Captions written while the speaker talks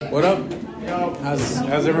What up?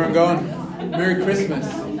 How's everyone going? Merry Christmas.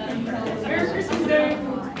 Merry Christmas Day.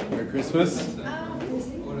 Merry Christmas.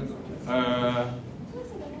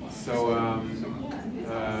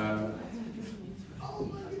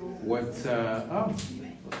 What's up?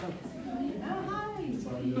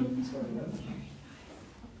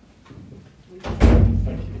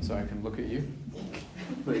 So I can look at you.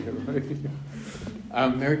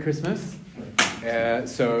 Merry Christmas.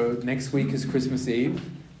 So next week is Christmas Eve.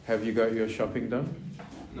 Have you got your shopping done?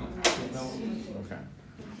 No. Okay.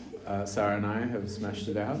 Sarah and I have smashed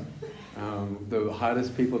it out. The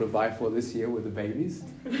hardest people to buy for this year were the babies,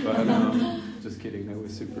 but just kidding, they were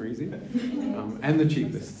super easy. And the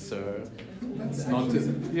cheapest, so it's not just,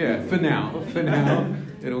 for now,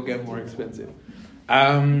 it'll get more expensive.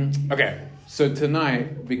 Okay, so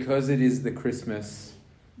tonight, because it is the Christmas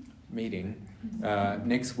meeting,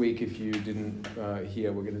 next week, if you didn't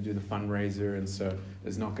hear, we're going to do the fundraiser, and so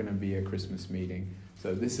there's not going to be a Christmas meeting.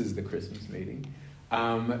 So this is the Christmas meeting.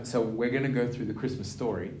 So we're going to go through the Christmas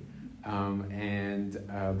story. And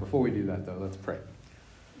before we do that, though, let's pray.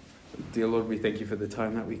 Dear Lord, we thank you for the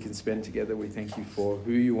time that we can spend together. We thank you for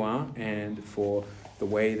who you are and for the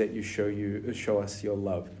way that you show us your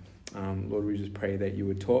love. Lord, we just pray that you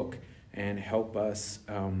would talk and help us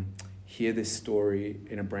hear this story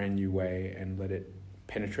in a brand new way and let it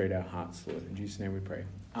penetrate our hearts, Lord. In Jesus' name we pray.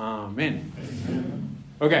 Amen.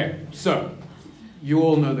 Okay, so you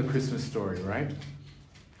all know the Christmas story, right?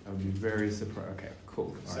 I would be very surprised. Okay,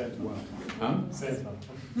 cool. All right. Well, Santa.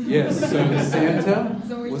 Yes, so Santa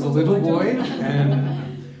was a little boy.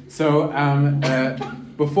 And so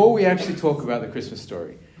before we actually talk about the Christmas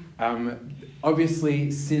story,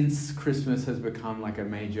 obviously since Christmas has become like a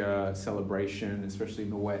major celebration, especially in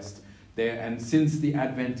the West, and since the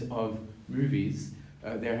advent of movies,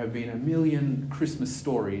 there have been 1 million Christmas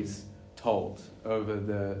stories told over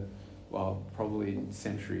the, probably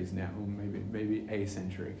centuries now, or maybe a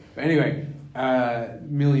century. But anyway,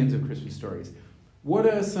 millions of Christmas stories. What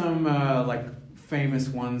are some famous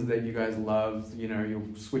ones that you guys love? You know,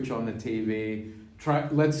 you'll switch on the TV.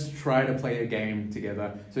 Let's try to play a game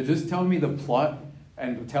together. So just tell me the plot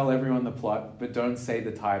and tell everyone the plot, but don't say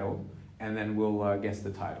the title, and then we'll guess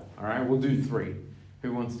the title. All right, we'll do 3.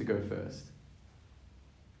 Who wants to go first?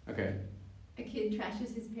 Okay. A kid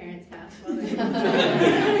trashes his parents' house while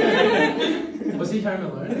they're Was he home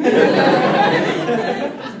alone?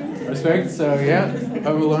 Respect. So yeah,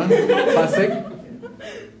 Home Alone, classic.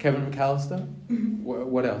 Kevin McAllister.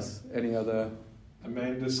 What else? Any other? A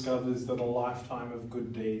man discovers that a lifetime of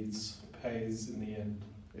good deeds pays in the end.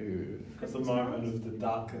 Ooh. At the moment of the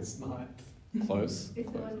darkest night. Close. It's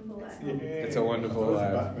a wonderful life. Yeah. It's a wonderful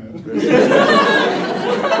life.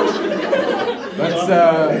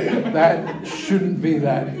 That shouldn't be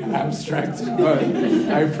that abstract, but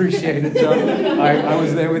I appreciate it, John. I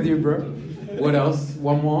was there with you, bro. What else?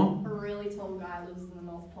 One more? A really tall guy lives in the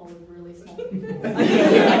North Pole with really small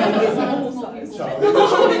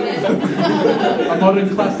A modern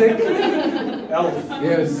classic? Elf.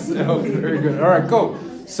 Yes, Elf. Very good. All right, cool.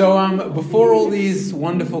 So before all these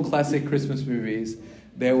wonderful classic Christmas movies,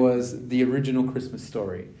 there was the original Christmas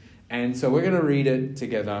story. And so we're going to read it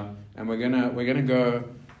together, and we're gonna go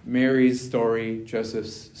Mary's story,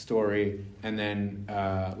 Joseph's story, and then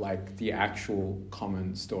the actual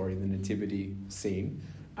common story, the nativity scene.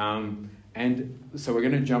 And so we're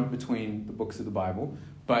going to jump between the books of the Bible.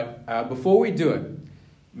 But before we do it,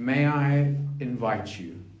 may I invite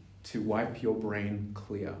you to wipe your brain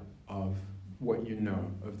clear of what you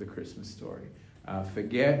know of the Christmas story.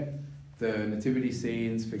 Forget the nativity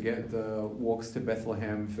scenes, forget the walks to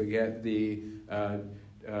Bethlehem, forget the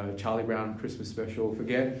Charlie Brown Christmas special,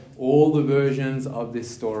 forget all the versions of this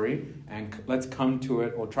story, and let's come to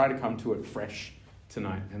it, or try to come to it fresh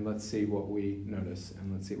tonight, and let's see what we notice,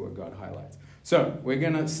 and let's see what God highlights. So, we're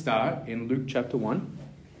going to start in Luke chapter 1,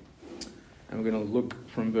 and we're going to look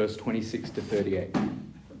from verse 26 to 38.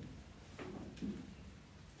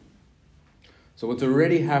 So what's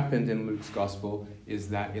already happened in Luke's gospel is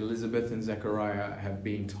that Elizabeth and Zechariah have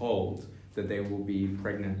been told that they will be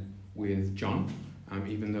pregnant with John,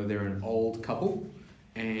 even though they're an old couple.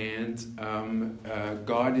 And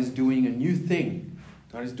God is doing a new thing.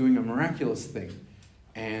 God is doing a miraculous thing.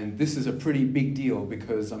 And this is a pretty big deal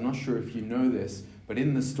because I'm not sure if you know this, but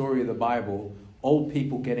in the story of the Bible, old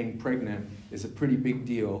people getting pregnant is a pretty big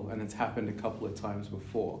deal, and it's happened a couple of times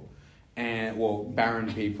before. And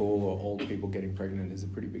barren people or old people getting pregnant is a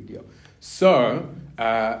pretty big deal. So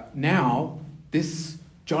now this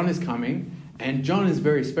John is coming, and John is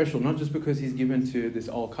very special, not just because he's given to this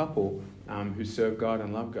old couple who serve God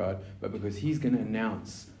and love God, but because he's going to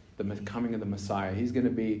announce the coming of the Messiah. He's going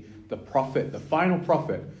to be the prophet, the final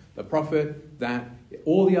prophet, the prophet that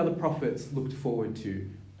all the other prophets looked forward to.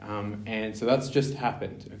 And so that's just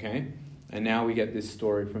happened, okay? And now we get this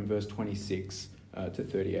story from verse 26 to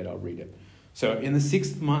 38. I'll read it. So in the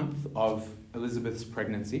 6th month of Elizabeth's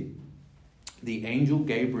pregnancy, the angel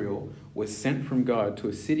Gabriel was sent from God to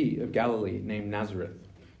a city of Galilee named Nazareth,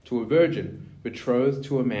 to a virgin betrothed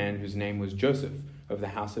to a man whose name was Joseph, of the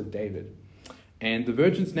house of David. And the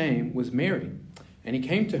virgin's name was Mary. And he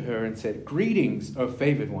came to her and said, "Greetings, O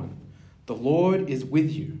favored one, the Lord is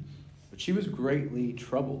with you." But she was greatly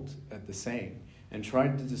troubled at the saying, and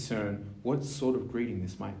tried to discern what sort of greeting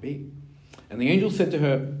this might be. And the angel said to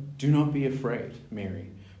her, "Do not be afraid,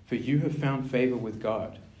 Mary, for you have found favor with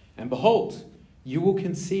God. And behold, you will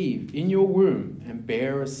conceive in your womb and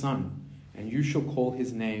bear a son, and you shall call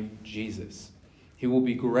his name Jesus. He will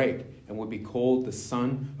be great and will be called the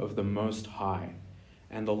Son of the Most High.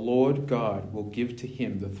 And the Lord God will give to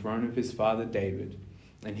him the throne of his father David,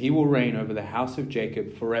 and he will reign over the house of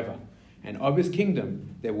Jacob forever, and of his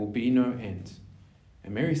kingdom there will be no end."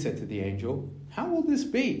 And Mary said to the angel, "How will this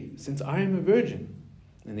be, since I am a virgin?"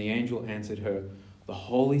 And the angel answered her, "The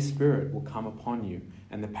Holy Spirit will come upon you,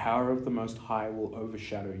 and the power of the Most High will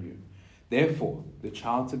overshadow you. Therefore, the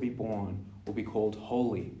child to be born will be called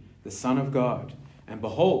Holy, the Son of God. And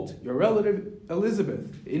behold, your relative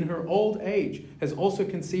Elizabeth, in her old age, has also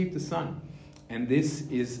conceived a son. And this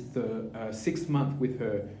is the 6th month with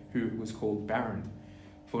her who was called barren.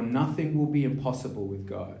 For nothing will be impossible with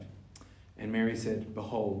God." And Mary said,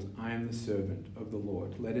 "Behold, I am the servant of the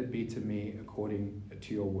Lord. Let it be to me according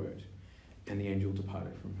to your word." And the angel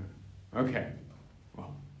departed from her.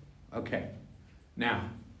 Okay. Now,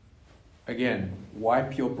 again,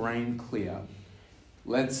 wipe your brain clear.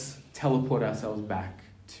 Let's teleport ourselves back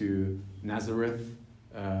to Nazareth,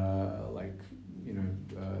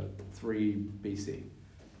 3 BC.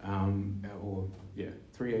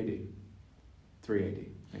 3 AD. 3 AD.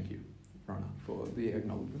 Thank you, Rona, for the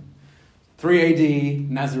acknowledgement. 3 AD,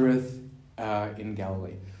 Nazareth in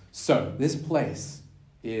Galilee. So this place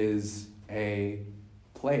is a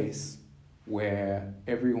place where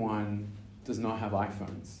everyone does not have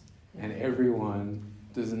iPhones and everyone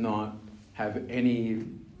does not have any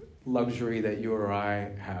luxury that you or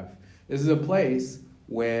I have. This is a place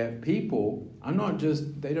where people they don't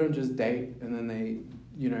just date and then they,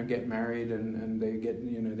 get married and they get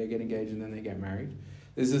engaged and then they get married.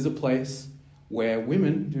 This is a place where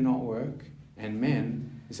women do not work and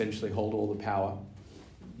men essentially hold all the power.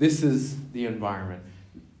 This is the environment.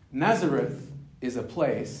 Nazareth is a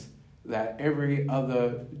place that every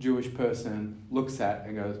other Jewish person looks at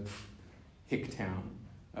and goes, hick town,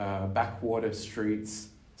 backwater streets,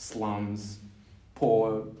 slums,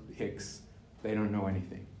 poor hicks. They don't know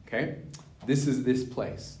anything, okay? This is this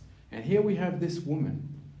place. And here we have this woman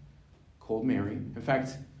called Mary. In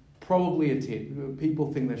fact, probably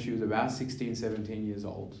people think that she was about 16, 17 years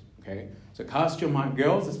old, okay? So cast your mind,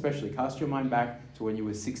 girls especially, cast your mind back to when you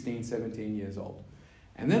were 16, 17 years old.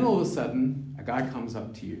 And then all of a sudden, a guy comes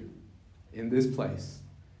up to you in this place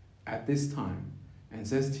at this time and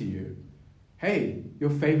says to you, "Hey, you're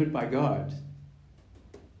favored by God."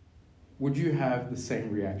 Would you have the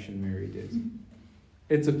same reaction Mary did?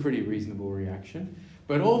 It's a pretty reasonable reaction,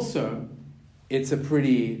 but also it's a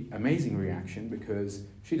pretty amazing reaction because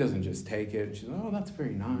she doesn't just take it. She's, "Oh, that's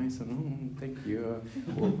very nice," and "Oh, thank you."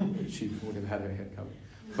 Well, she would have had her head covered.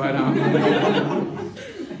 But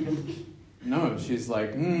no, she's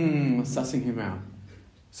like, sussing him out.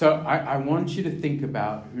 So I want you to think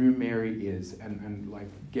about who Mary is and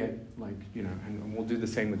we'll do the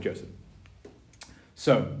same with Joseph.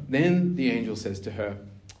 So then the angel says to her,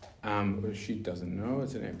 she doesn't know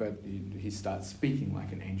it's an angel, but he starts speaking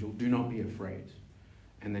like an angel. "Do not be afraid."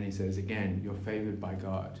 And then he says again, "You're favored by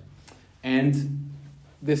God." And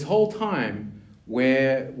this whole time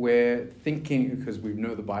we're thinking, because we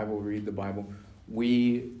know the Bible, we read the Bible,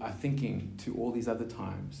 we are thinking to all these other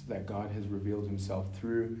times that God has revealed himself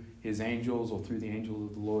through his angels or through the angel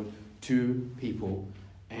of the Lord to people.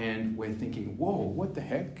 And we're thinking, whoa, what the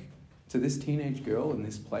heck? To this teenage girl in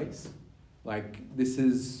this place? This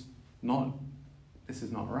is not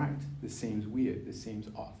right. This seems weird. This seems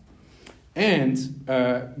off. And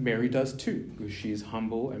Mary does too, because she is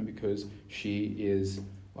humble and because she is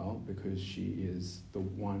the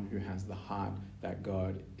one who has the heart that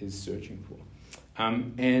God is searching for.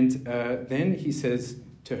 Then he says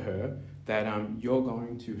to her that you're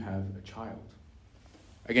going to have a child.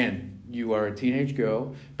 Again, you are a teenage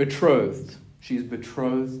girl, betrothed. She's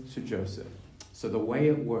betrothed to Joseph. So the way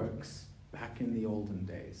it works, back in the olden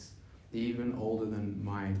days, even older than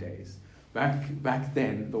my days, Back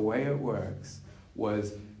then, the way it works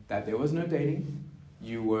was that there was no dating.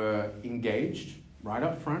 You were engaged right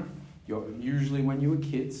up front. Usually when you were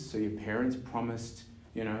kids, so your parents promised,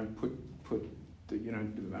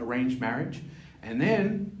 arranged marriage. And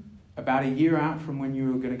then, about a year out from when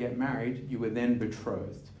you were going to get married, you were then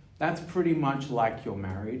betrothed. That's pretty much like you're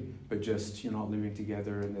married, but just you're not living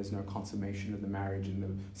together and there's no consummation of the marriage and the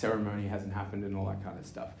ceremony hasn't happened and all that kind of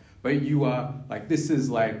stuff. But you are, this is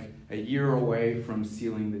like a year away from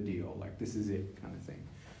sealing the deal. This is it kind of thing.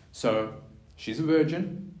 So, she's a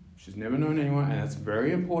virgin. She's never known anyone, and that's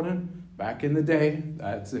very important. Back in the day,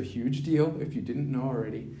 that's a huge deal if you didn't know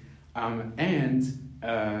already.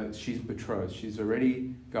 And she's betrothed. She's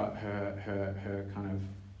already got her kind of,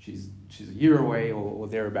 she's a year away or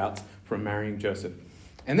thereabouts from marrying Joseph.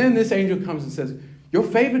 And then this angel comes and says, "You're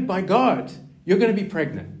favored by God. You're going to be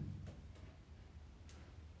pregnant."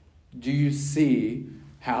 Do you see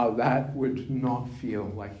how that would not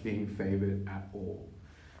feel like being favored at all?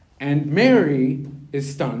 And Mary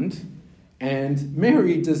is stunned, and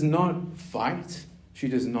Mary does not fight. She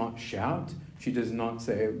does not shout. She does not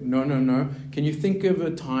say, no, no, no. Can you think of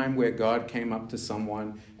a time where God came up to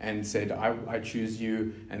someone and said, I choose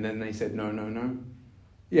you, and then they said, no, no, no?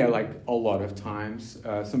 Yeah, a lot of times.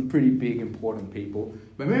 Some pretty big, important people.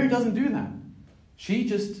 But Mary doesn't do that. She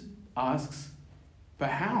just asks, but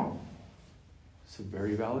how? It's a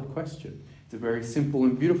very valid question. It's a very simple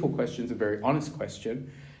and beautiful question. It's a very honest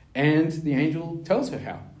question. And the angel tells her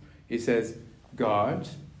how. He says, God,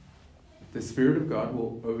 the Spirit of God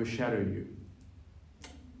will overshadow you.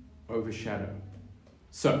 Overshadow.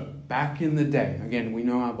 So, back in the day, again, we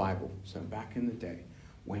know our Bible. So, back in the day,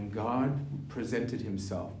 when God presented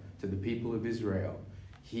himself to the people of Israel,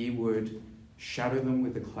 he would shadow them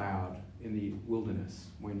with a cloud in the wilderness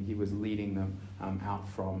when he was leading them out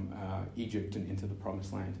from Egypt and into the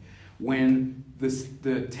Promised Land. When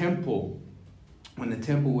the temple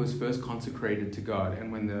was first consecrated to God, and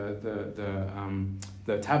when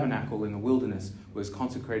the tabernacle in the wilderness was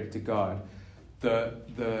consecrated to God,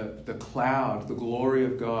 the cloud, the glory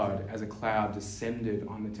of God as a cloud descended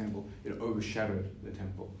on the temple. It overshadowed the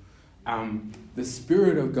temple. The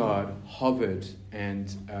Spirit of God hovered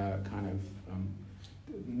and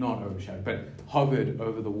not overshadowed, but hovered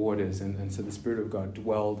over the waters. And so the Spirit of God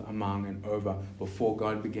dwelled among and over before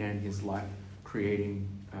God began his life creating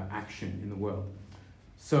action in the world.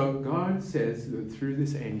 So God says that through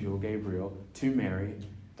this angel, Gabriel, to Mary,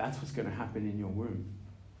 that's what's going to happen in your womb.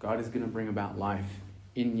 God is going to bring about life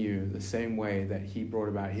in you the same way that he brought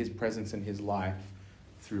about his presence and his life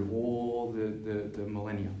through all the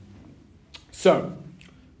millennia. So,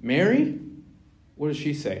 Mary, what does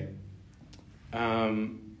she say?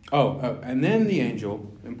 And then the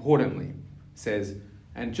angel, importantly, says,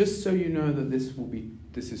 and just so you know that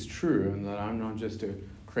this is true and that I'm not just a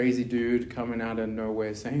crazy dude coming out of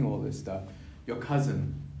nowhere saying all this stuff, your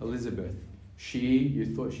cousin, Elizabeth,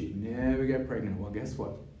 you thought she'd never get pregnant. Well, guess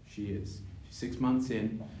what? She is. She's 6 months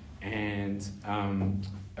in, and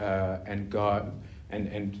God,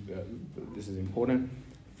 this is important,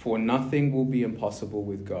 for nothing will be impossible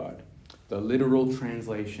with God. The literal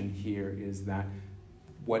translation here is that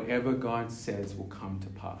whatever God says will come to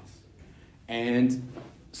pass. And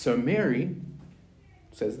so Mary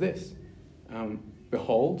says this,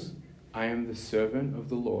 behold, I am the servant of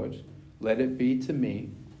the Lord. Let it be to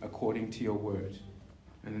me according to your word.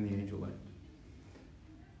 And then the angel left.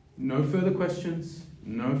 No further questions,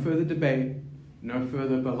 no further debate, no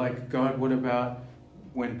further, but God, what about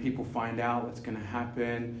when people find out what's going to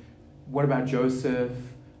happen? What about Joseph?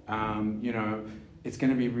 It's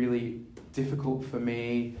going to be really difficult for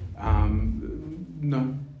me.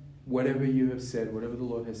 No, whatever you have said, whatever the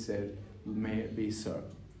Lord has said, may it be so,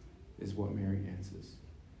 is what Mary answers.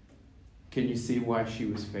 Can you see why she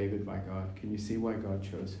was favored by God? Can you see why God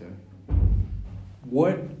chose her?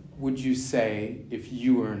 What would you say if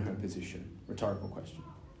you were in her position? Rhetorical question.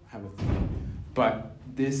 Have a think. But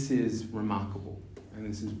this is remarkable, and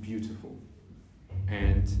this is beautiful.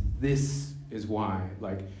 And this is why,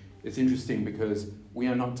 it's interesting because we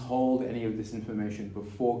are not told any of this information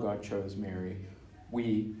before God chose Mary.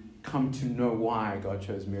 We come to know why God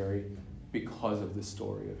chose Mary because of the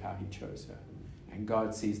story of how he chose her. And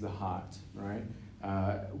God sees the heart, right?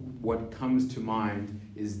 What comes to mind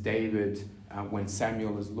is David when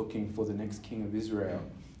Samuel is looking for the next king of Israel.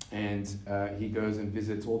 And he goes and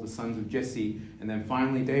visits all the sons of Jesse. And then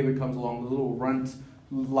finally David comes along, the little runt,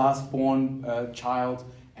 last born child.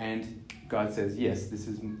 And God says, yes, this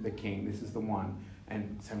is the king. This is the one.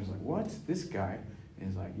 And Samuel's like, what? This guy? And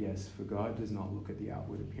he's like, yes, for God does not look at the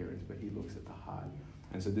outward appearance, but he looks at the heart.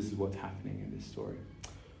 And so this is what's happening in this story.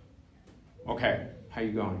 Okay, how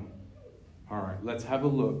you going? All right, let's have a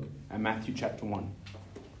look at Matthew chapter 1.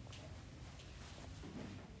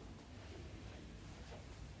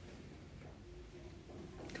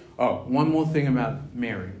 Oh, one more thing about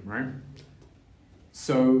Mary, right?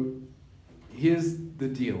 So here's the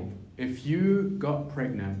deal. If you got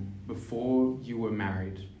pregnant before you were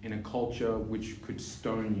married in a culture which could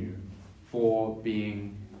stone you for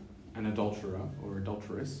being an adulterer or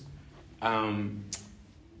adulteress,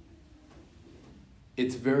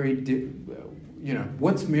 it's very,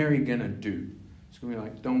 what's Mary gonna do? She's gonna be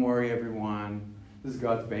like, don't worry everyone, this is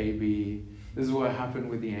God's baby, this is what happened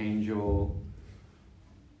with the angel.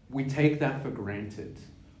 We take that for granted.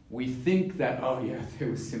 We think that, oh yeah, there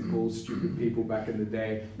were simple, stupid people back in the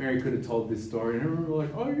day. Mary could have told this story, and everyone was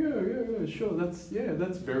like, oh yeah, sure,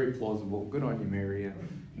 that's very plausible. Good on you, Mary.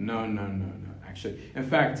 No. Actually, in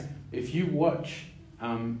fact, if you watch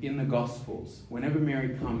in the Gospels, whenever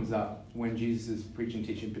Mary comes up, when Jesus is preaching,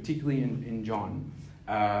 teaching, particularly in John,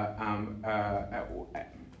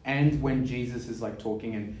 and when Jesus is like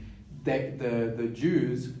talking, and the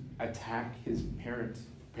Jews attack his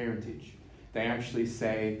parentage. They actually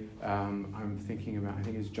say, I'm thinking about, I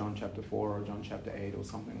think it's John chapter 4 or John chapter 8 or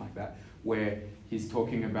something like that, where he's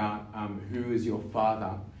talking about who is your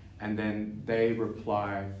father, and then they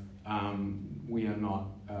reply, we are not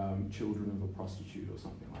children of a prostitute or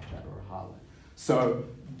something like that, or a harlot. So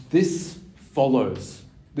this follows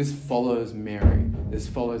Mary, this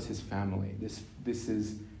follows his family, this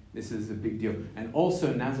is a big deal. And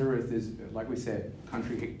also Nazareth is, like we said,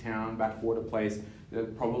 country hick town, backwater place. There's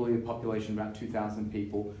probably a population of about 2,000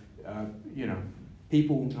 people.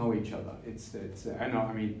 People know each other.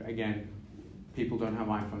 I mean, again, people don't have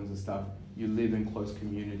iPhones and stuff. You live in close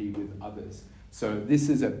community with others. So this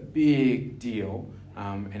is a big deal,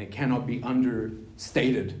 and it cannot be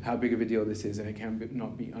understated how big of a deal this is, and it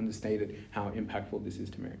cannot be understated how impactful this is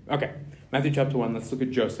to Mary. Okay, Matthew chapter 1, let's look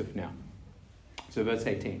at Joseph now. So verse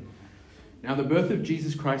 18. Now the birth of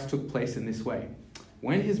Jesus Christ took place in this way.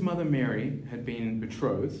 When his mother Mary had been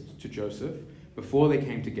betrothed to Joseph, before they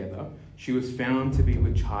came together, she was found to be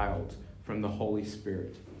with child from the Holy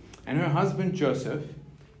Spirit. And her husband Joseph,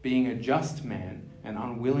 being a just man and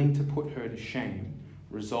unwilling to put her to shame,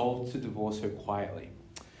 resolved to divorce her quietly.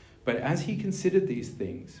 But as he considered these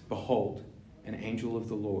things, behold, an angel of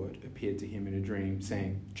the Lord appeared to him in a dream,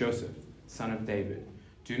 saying, Joseph, son of David,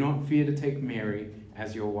 do not fear to take Mary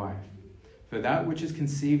as your wife. For that which is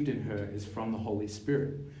conceived in her is from the Holy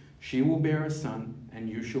Spirit. She will bear a son, and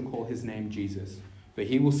you shall call his name Jesus, for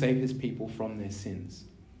he will save his people from their sins.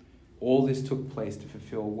 All this took place to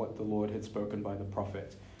fulfill what the Lord had spoken by the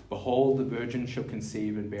prophet. Behold, the virgin shall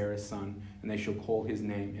conceive and bear a son, and they shall call his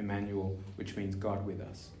name Emmanuel, which means God with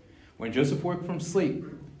us. When Joseph woke from sleep,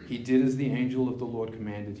 he did as the angel of the Lord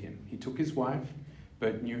commanded him. He took his wife,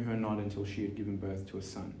 but knew her not until she had given birth to a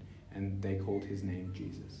son, and they called his name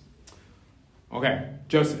Jesus. Okay,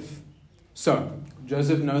 Joseph. So,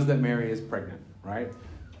 Joseph knows that Mary is pregnant, right?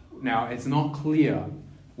 Now, it's not clear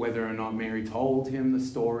whether or not Mary told him the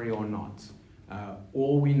story or not.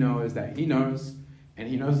 All we know is that he knows, and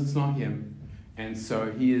he knows it's not him, and so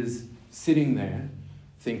he is sitting there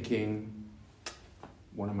thinking,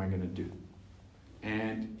 what am I going to do?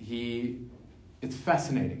 And it's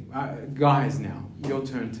fascinating. Guys now, your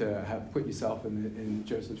turn to put yourself in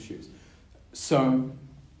Joseph's shoes. So,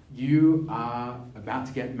 you are about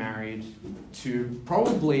to get married to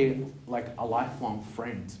probably like a lifelong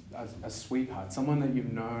friend, a sweetheart, someone that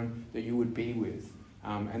you've known that you would be with,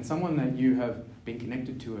 and someone that you have been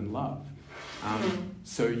connected to and love.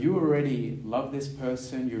 So you already love this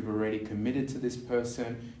person, you've already committed to this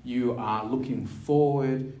person, you are looking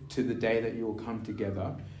forward to the day that you will come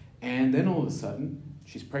together, and then all of a sudden,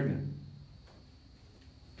 she's pregnant.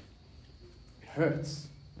 It hurts.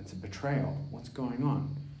 It's a betrayal. What's going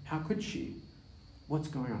on? How could she? What's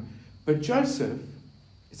going on? But Joseph,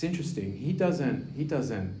 it's interesting. He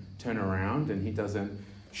doesn't turn around and he doesn't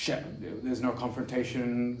shout. There's no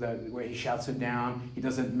confrontation where he shouts her down. He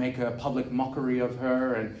doesn't make a public mockery of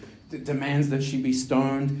her and demands that she be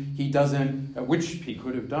stoned. He doesn't, which he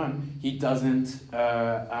could have done. He doesn't,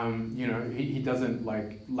 he doesn't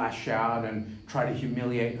like lash out and try to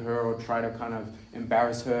humiliate her or try to kind of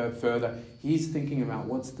embarrass her further. He's thinking about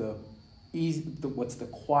what's the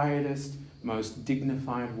quietest, most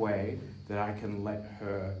dignified way that I can let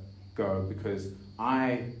her go, because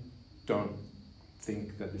I don't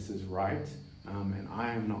think that this is right, and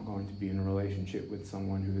I am not going to be in a relationship with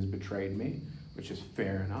someone who has betrayed me, which is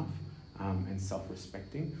fair enough and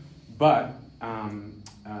self-respecting. But at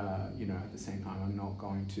the same time, I'm not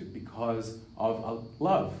going to, because of a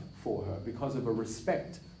love for her, because of a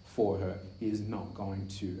respect for her. He is not going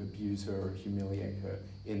to abuse her or humiliate her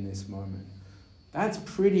in this moment. That's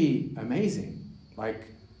pretty amazing. Like,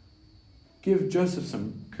 give Joseph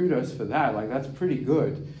some kudos for that. Like, that's pretty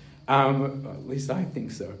good. At least I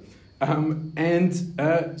think so.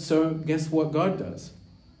 So guess what God does?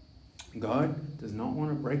 God does not want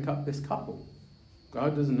to break up this couple.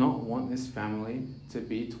 God does not want this family to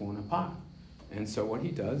be torn apart. And so what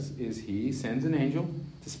he does is he sends an angel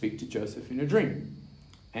to speak to Joseph in a dream.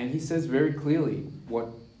 And he says very clearly what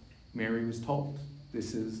Mary was told.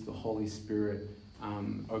 This is the Holy Spirit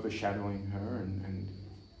overshadowing her,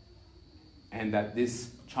 and that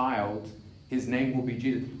this child, his name will be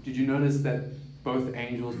Jesus. Did you notice that both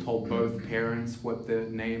angels told both parents what the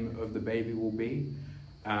name of the baby will be?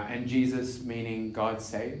 And Jesus meaning God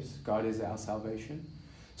saves. God is our salvation.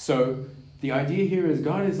 So the idea here is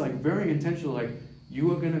God is like very intentional. Like,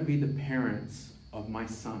 you are going to be the parents of my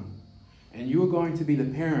son. And you are going to be the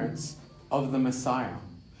parents of the Messiah.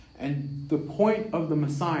 And the point of the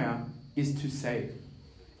Messiah is to save.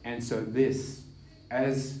 And so this,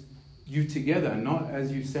 as you together, not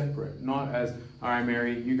as you separate, not as, all right,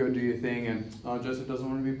 Mary, you go do your thing, and Joseph doesn't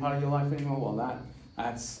want to be part of your life anymore. Well,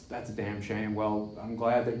 that's a damn shame. Well, I'm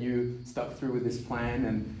glad that you stuck through with this plan.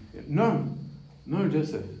 And no,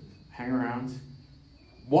 Joseph, hang around.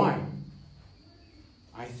 Why?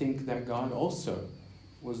 I think that God also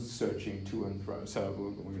was searching to and fro. So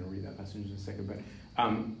we're going to read that passage in a second. But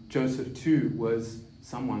Joseph too was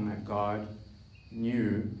someone that God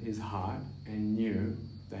knew his heart and knew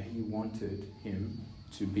that he wanted him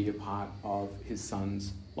to be a part of his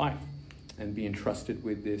son's life and be entrusted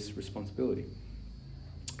with this responsibility.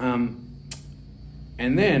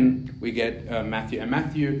 And then we get Matthew. And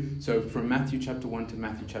Matthew, so from Matthew chapter 1 to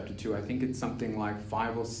Matthew chapter 2, I think it's something like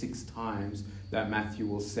 5 or 6 times that Matthew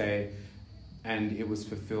will say, and it was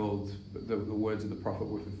fulfilled, the words of the prophet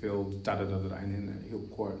were fulfilled, da-da-da-da-da, and then he'll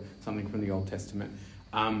quote something from the Old Testament.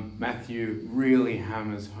 Matthew really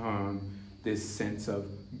hammers home this sense of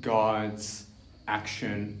God's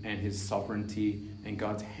action and his sovereignty and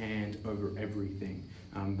God's hand over everything,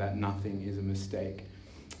 that nothing is a mistake.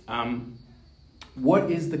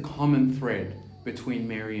 What is the common thread between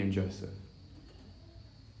Mary and Joseph?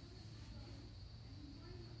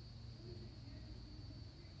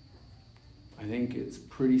 I think it's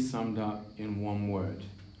pretty summed up in one word,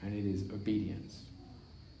 and it is obedience.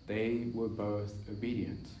 They were both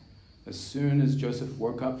obedient. As soon as Joseph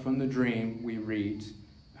woke up from the dream, we read,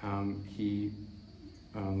 let me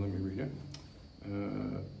read it.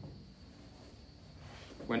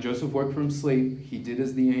 When Joseph woke from sleep, he did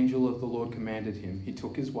as the angel of the Lord commanded him. He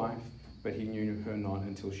took his wife, but he knew her not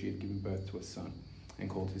until she had given birth to a son and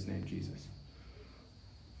called his name Jesus.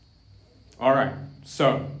 All right,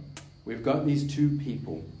 so we've got these two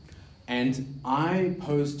people. And I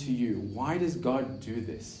pose to you, why does God do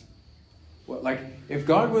this? Well, like, if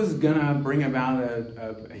God was going to bring about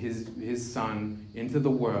his son into the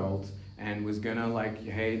world and was going to like,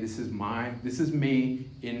 hey, this is me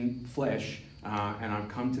in flesh, and I've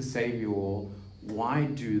come to save you all, why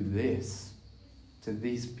do this to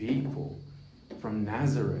these people from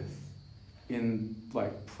Nazareth in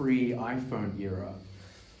like pre-iPhone era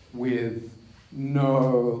with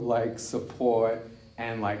no like support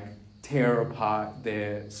and like tear apart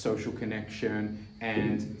their social connection,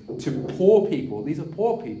 and to poor people? These are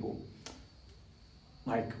poor people.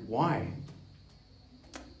 Like, why?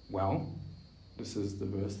 Well, this is the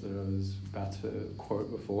verse that I was about to quote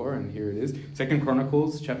before, and here it is. 2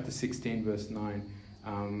 Chronicles chapter 16, verse 9.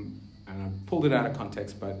 And I pulled it out of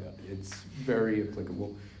context, but it's very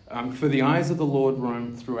applicable. For the eyes of the Lord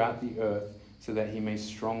roam throughout the earth, so that he may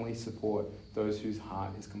strongly support those whose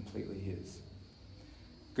heart is completely his.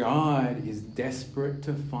 God is desperate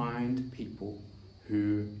to find people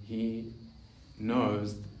who he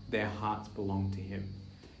knows their hearts belong to him,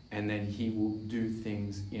 and then he will do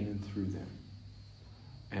things in and through them.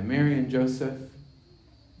 And Mary and Joseph,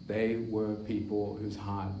 they were people whose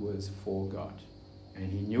heart was for God, and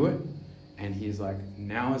he knew it, and he's like,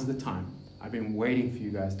 now is the time. I've been waiting for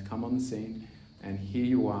you guys to come on the scene, and here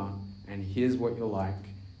you are, and here's what you're like,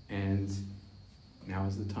 and now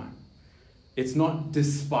is the time. It's not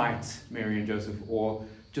despite Mary and Joseph, or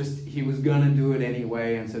just he was going to do it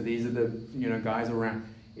anyway, and so these are the guys around.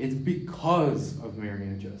 It's because of Mary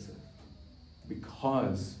and Joseph,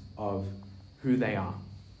 because of who they are.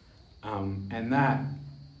 And that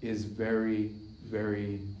is very,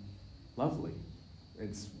 very lovely.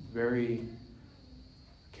 It's very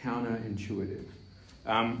counterintuitive.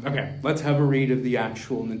 Okay, let's have a read of the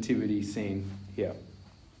actual nativity scene here.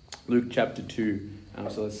 Luke chapter 2.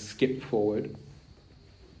 So let's skip forward.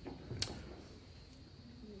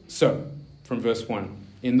 So, from verse 1,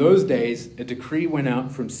 in those days, a decree went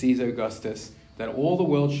out from Caesar Augustus that all the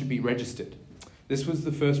world should be registered. This was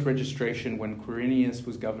the first registration when Quirinius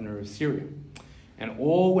was governor of Syria. And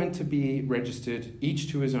all went to be registered,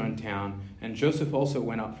 each to his own town. And Joseph also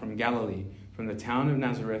went up from Galilee, from the town of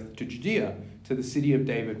Nazareth to Judea, to the city of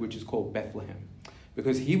David, which is called Bethlehem,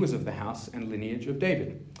 because he was of the house and lineage of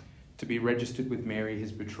David, to be registered with Mary,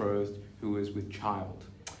 his betrothed, who was with child.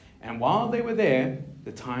 And while they were there,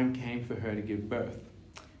 the time came for her to give birth.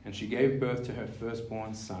 And she gave birth to her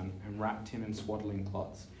firstborn son, and wrapped him in swaddling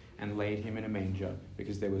cloths, and laid him in a manger,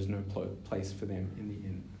 because there was no place for them in the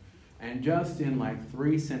inn. And just in like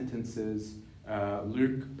 3 sentences,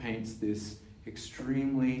 Luke paints this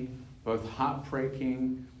extremely both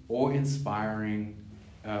heartbreaking or inspiring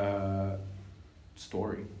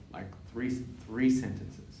story, like three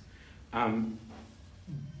sentences.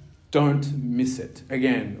 Don't miss it.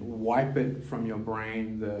 Again, wipe it from your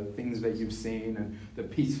brain, the things that you've seen, and the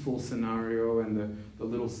peaceful scenario, and the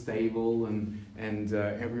little stable, and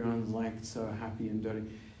everyone's like so happy and dirty.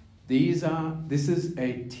 This is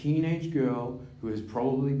a teenage girl who has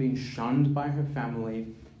probably been shunned by her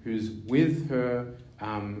family, who's with her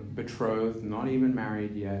betrothed, not even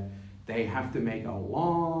married yet. They have to make a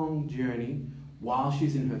long journey while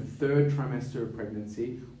she's in her 3rd trimester of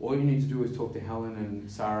pregnancy. All you need to do is talk to Helen and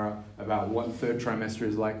Sarah about what 3rd trimester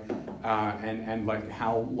is like, and like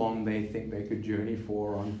how long they think they could journey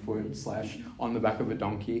for on foot / on the back of a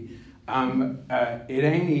donkey. It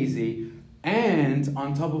ain't easy. And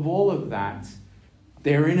on top of all of that,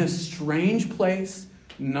 they're in a strange place.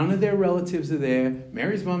 None of their relatives are there.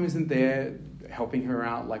 Mary's mom isn't there helping her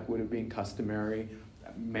out like would have been customary.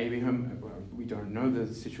 Maybe we don't know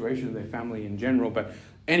the situation of their family in general. But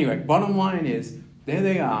anyway, bottom line is, there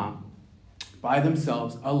they are, by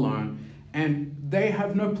themselves, alone, and they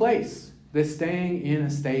have no place. They're staying in a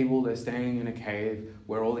stable, they're staying in a cave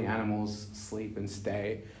where all the animals sleep and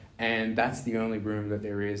stay. And that's the only room that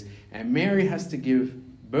there is. And Mary has to give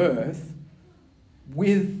birth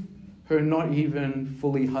with her not even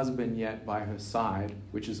fully husband yet by her side,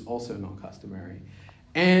 which is also not customary.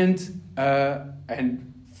 And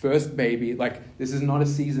first baby, like, this is not a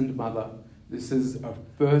seasoned mother. This is a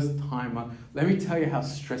first timer. Let me tell you how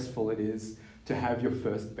stressful it is to have your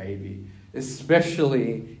first baby,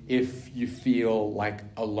 especially if you feel like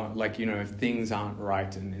alone, like, you know, if things aren't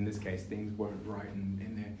right, and in this case, things weren't right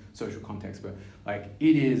in their social context, but like,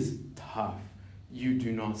 it is tough. You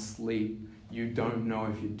do not sleep. You don't know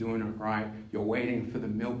if you're doing it right. You're waiting for the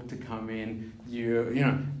milk to come in. You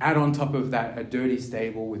know, add on top of that a dirty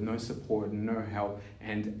stable with no support and no help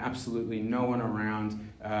and absolutely no one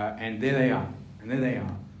around. And there they are. And there they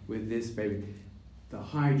are with this baby. The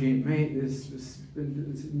hygiene, mate, this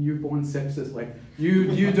newborn sepsis, like,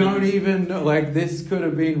 you don't even know, like, this could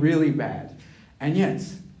have been really bad. And yet,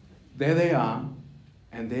 there they are,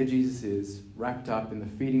 and there Jesus is, wrapped up in the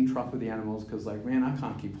feeding trough of the animals, because, like, man, I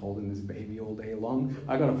can't keep holding this baby all day long.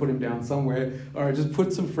 I got to put him down somewhere, or just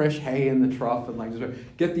put some fresh hay in the trough and, like, just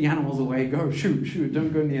get the animals away. Go, shoot,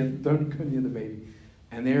 don't go near the baby.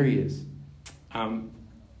 And there he is.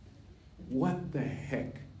 What the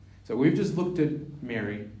heck? So we've just looked at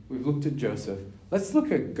Mary, we've looked at Joseph. Let's look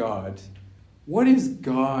at God. What is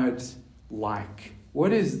God like?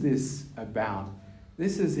 What is this about?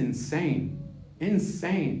 This is insane.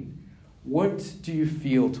 Insane. What do you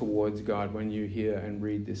feel towards God when you hear and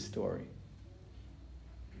read this story?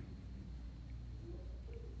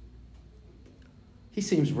 He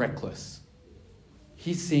seems reckless.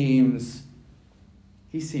 He seems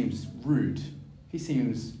rude. He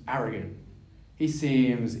seems arrogant. He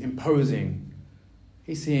seems imposing.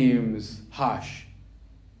 He seems harsh.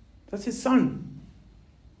 That's his son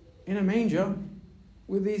in a manger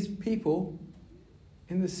with these people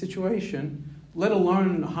in this situation, let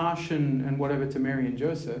alone harsh and whatever to Mary and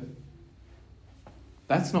Joseph.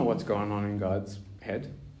 That's not what's going on in God's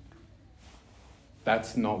head.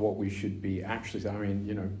 That's not what we should be actually. I mean,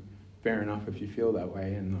 you know, fair enough if you feel that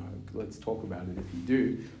way, and let's talk about it if you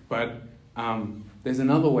do. But there's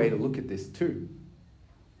another way to look at this too.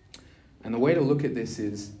 And the way to look at this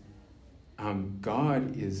is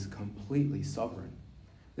God is completely sovereign.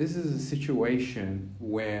 This is a situation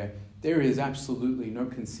where there is absolutely no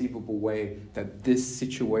conceivable way that this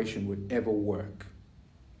situation would ever work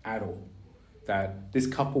at all. That this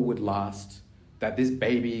couple would last, that this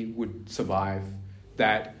baby would survive,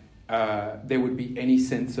 that there would be any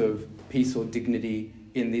sense of peace or dignity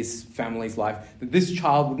in this family's life, that this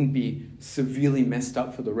child wouldn't be severely messed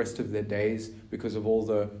up for the rest of their days because of all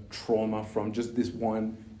the trauma from just this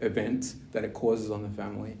one event that it causes on the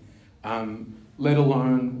family. let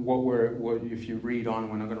alone what if you read on,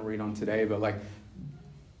 we're not going to read on today, but like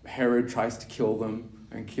Herod tries to kill them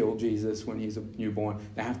and kill Jesus when he's a newborn.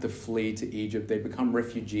 They have to flee to Egypt. They become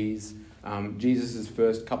refugees. Jesus'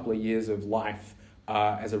 first couple of years of life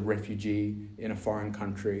as a refugee in a foreign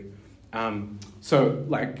country.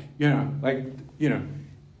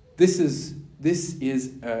 This is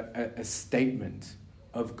a statement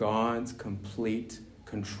of God's complete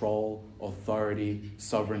control, authority,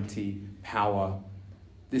 sovereignty, power.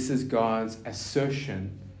 This is God's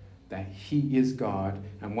assertion that he is God,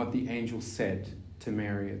 and what the angel said to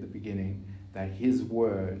Mary at the beginning, that his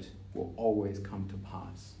word will always come to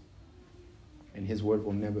pass. And his word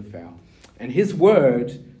will never fail. And his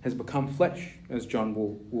word has become flesh, as John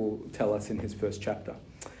will tell us in his first chapter.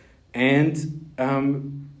 And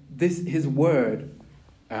his word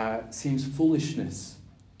seems foolishness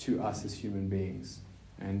to us as human beings.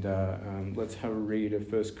 And let's have a read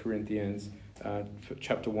of 1 Corinthians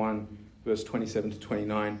chapter 1, verse 27 to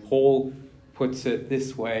 29. Paul puts it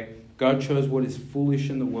this way: God chose what is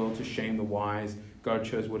foolish in the world to shame the wise. God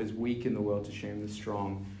chose what is weak in the world to shame the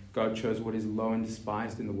strong. God chose what is low and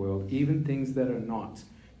despised in the world, even things that are not,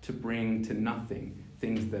 to bring to nothing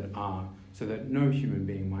things that are, so that no human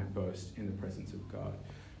being might boast in the presence of God.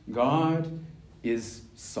 God is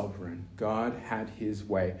sovereign. God had his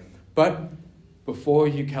way. But before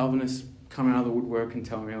you Calvinists come out of the woodwork and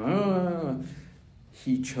tell me,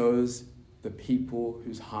 he chose the people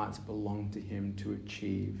whose hearts belonged to him to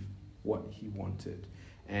achieve what he wanted.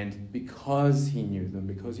 And because he knew them,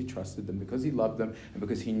 because he trusted them, because he loved them, and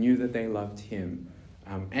because he knew that they loved him,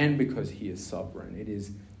 and because he is sovereign, it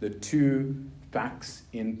is the two facts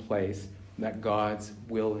in place that God's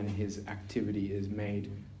will and his activity is made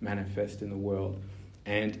manifest in the world.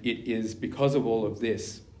 And it is because of all of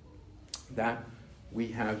this that we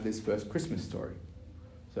have this first Christmas story.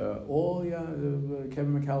 So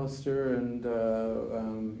Kevin McAllister and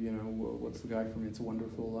what's the guy from It's a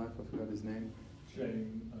Wonderful Life? I forgot his name.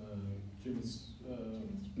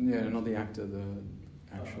 Not the actor, the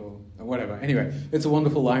actual whatever. Anyway, It's a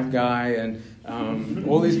Wonderful Life guy and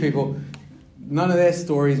all these people. None of their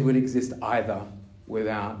stories would exist either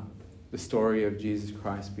without the story of Jesus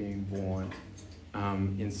Christ being born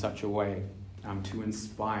in such a way to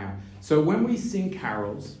inspire. So when we sing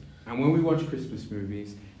carols, and when we watch Christmas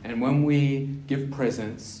movies, and when we give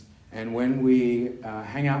presents, and when we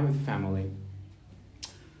hang out with family,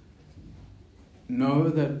 know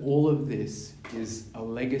that all of this is a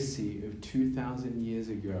legacy of 2,000 years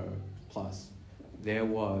ago plus. There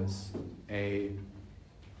was a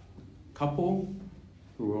couple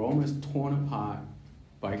who were almost torn apart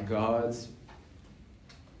by God's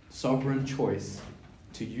sovereign choice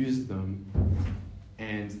to use them,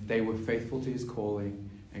 and they were faithful to his calling,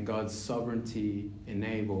 and God's sovereignty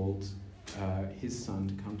enabled his son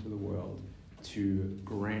to come to the world to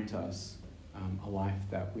grant us a life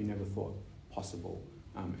that we never thought possible,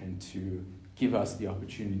 and to give us the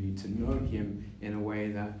opportunity to know him in a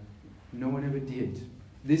way that no one ever did.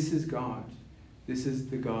 This is God. This is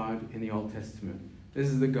the God in the Old Testament. This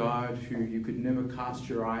is the God who you could never cast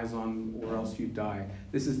your eyes on or else you'd die.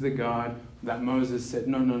 This is the God that Moses said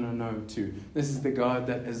no to. This is the God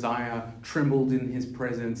that Isaiah trembled in his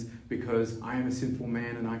presence because I am a sinful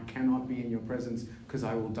man and I cannot be in your presence because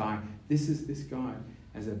I will die. This is this God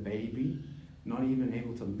as a baby, not even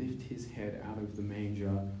able to lift his head out of the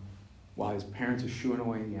manger while his parents are shooing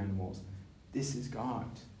away the animals. This is God.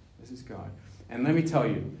 This is God. And let me tell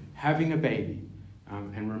you, having a baby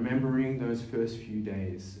and remembering those first few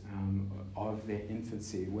days of their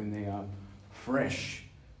infancy when they are fresh,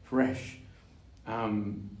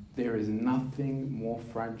 there is nothing more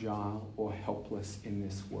fragile or helpless in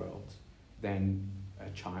this world than a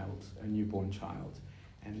newborn child.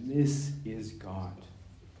 And this is God.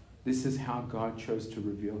 This is how God chose to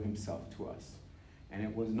reveal himself to us. And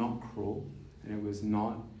it was not cruel, and it was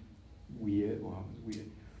not weird. Well, it was weird.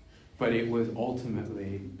 But it was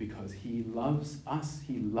ultimately because he loves us,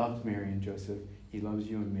 he loved Mary and Joseph, he loves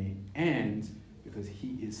you and me, and because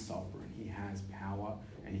he is sovereign, he has power,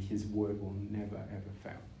 and his word will never, ever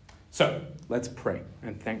fail. So, let's pray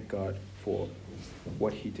and thank God for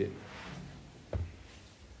what he did.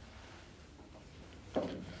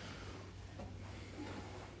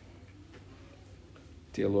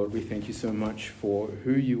 Dear Lord, we thank you so much for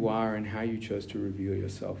who you are and how you chose to reveal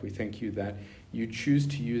yourself. We thank you that you choose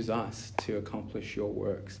to use us to accomplish your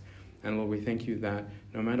works. And Lord, we thank you that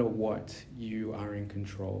no matter what, you are in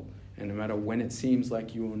control. And no matter when it seems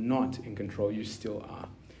like you are not in control, you still are.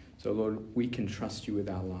 So, Lord, we can trust you with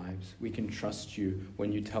our lives. We can trust you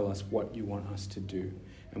when you tell us what you want us to do.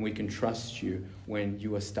 And we can trust you when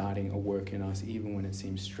you are starting a work in us, even when it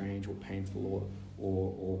seems strange or painful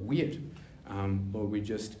or weird. Lord, we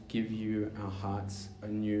just give you our hearts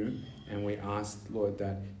anew, and we ask, Lord,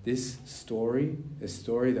 that this story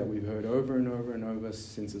that we've heard over and over and over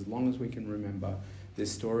since as long as we can remember,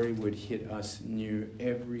 this story would hit us new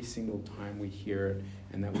every single time we hear it,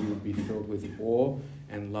 and that we would be filled with awe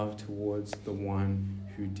and love towards the one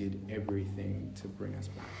who did everything to bring us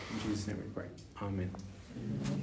back. In Jesus' name we pray. Amen.